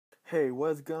Hey,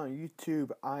 what's going on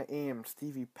YouTube? I am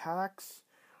Stevie Pax.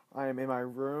 I am in my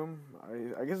room.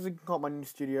 I guess you can call it my new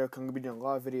studio because I'm going to be doing a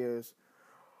lot of videos.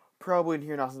 Probably in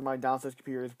here now since my downstairs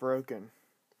computer is broken.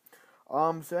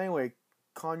 So anyway,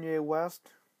 Kanye West,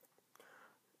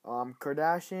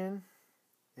 Kardashian,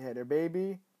 they had their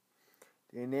baby.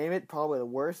 They name it probably the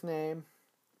worst name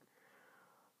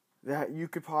that you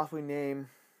could possibly name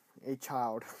a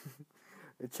child.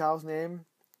 The child's name,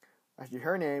 actually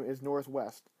her name is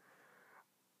Northwest.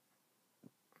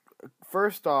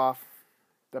 First off,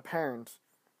 the parents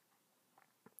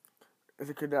is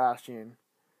a Kardashian.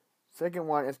 Second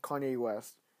one is Kanye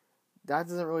West. That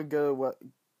doesn't really go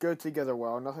together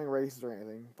well. Nothing racist or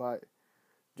anything, but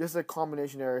just a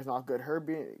combination there is not good.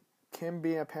 Kim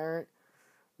being a parent,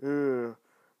 ugh,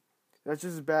 that's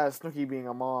just as bad as Snooki being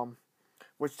a mom.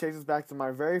 Which takes us back to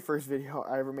my very first video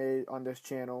I ever made on this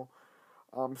channel.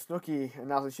 Snooki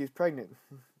announced that she's pregnant.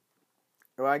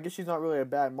 Well, I guess she's not really a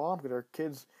bad mom because her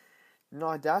kid's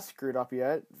not that screwed up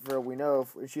yet. For what we know,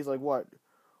 she's like what,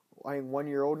 I think 1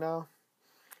 year old now.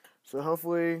 So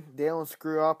hopefully they don't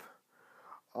screw up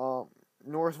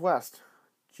Northwest.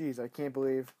 Jeez, I can't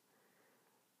believe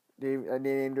they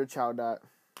named their child that.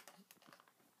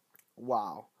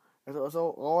 Wow. That's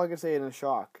all I can say is in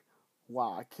shock.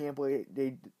 Wow, I can't believe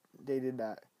they did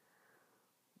that.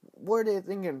 What are they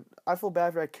thinking? I feel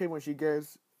bad for that kid when she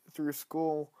goes through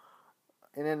school,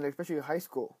 and then especially high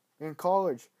school and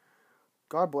college.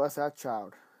 God bless that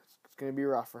child. It's gonna be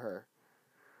rough for her.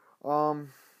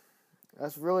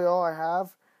 That's really all I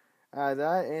have.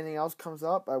 That anything else comes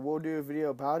up, I will do a video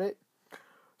about it.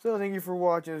 So thank you for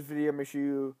watching this video. Make sure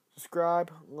you subscribe,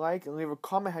 like, and leave a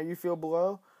comment how you feel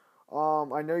below.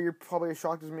 I know you're probably as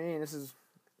shocked as me, and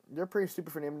they're pretty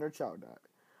stupid for naming their child that.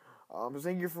 So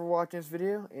thank you for watching this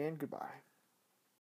video, and goodbye.